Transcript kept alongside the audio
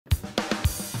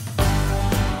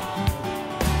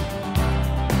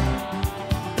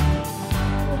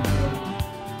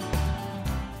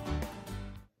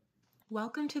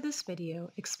Welcome to this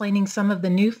video explaining some of the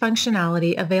new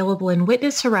functionality available in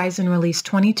Witness Horizon Release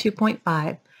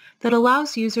 22.5 that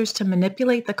allows users to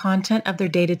manipulate the content of their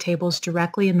data tables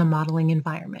directly in the modeling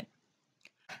environment.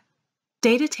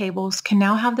 Data tables can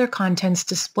now have their contents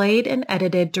displayed and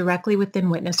edited directly within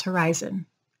Witness Horizon.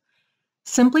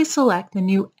 Simply select the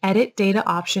new Edit Data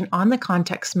option on the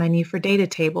context menu for data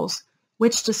tables,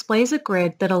 which displays a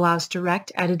grid that allows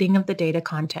direct editing of the data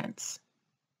contents.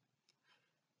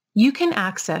 You can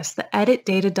access the Edit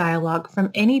Data dialog from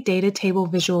any data table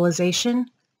visualization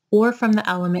or from the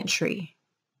element tree.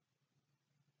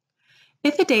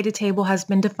 If a data table has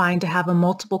been defined to have a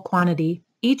multiple quantity,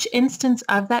 each instance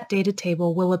of that data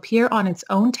table will appear on its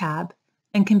own tab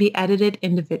and can be edited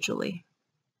individually.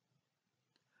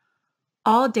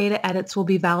 All data edits will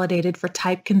be validated for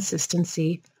type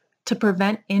consistency to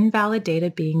prevent invalid data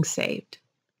being saved.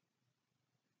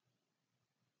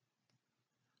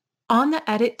 On the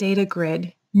Edit Data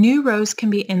grid, new rows can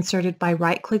be inserted by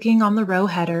right-clicking on the row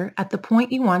header at the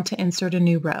point you want to insert a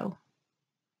new row.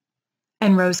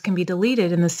 And rows can be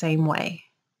deleted in the same way.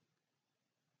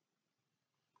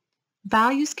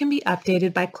 Values can be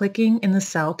updated by clicking in the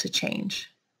cell to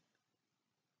change.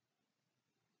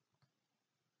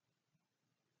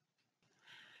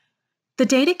 The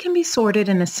data can be sorted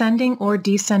in ascending or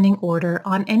descending order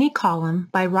on any column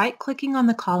by right-clicking on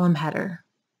the column header.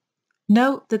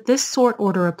 Note that this sort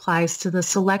order applies to the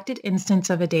selected instance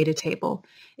of a data table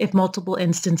if multiple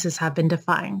instances have been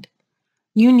defined.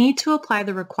 You need to apply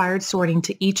the required sorting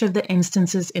to each of the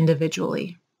instances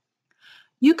individually.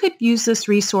 You could use this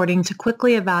resorting to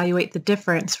quickly evaluate the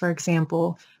difference, for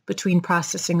example, between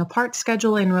processing a part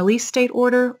schedule in release date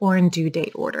order or in due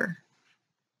date order.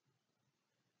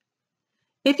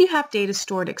 If you have data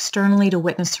stored externally to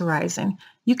Witness Horizon,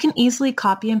 you can easily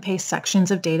copy and paste sections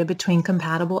of data between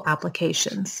compatible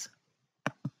applications.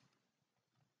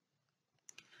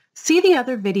 See the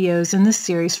other videos in this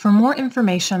series for more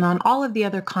information on all of the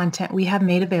other content we have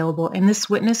made available in this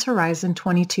Witness Horizon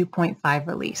 22.5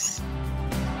 release.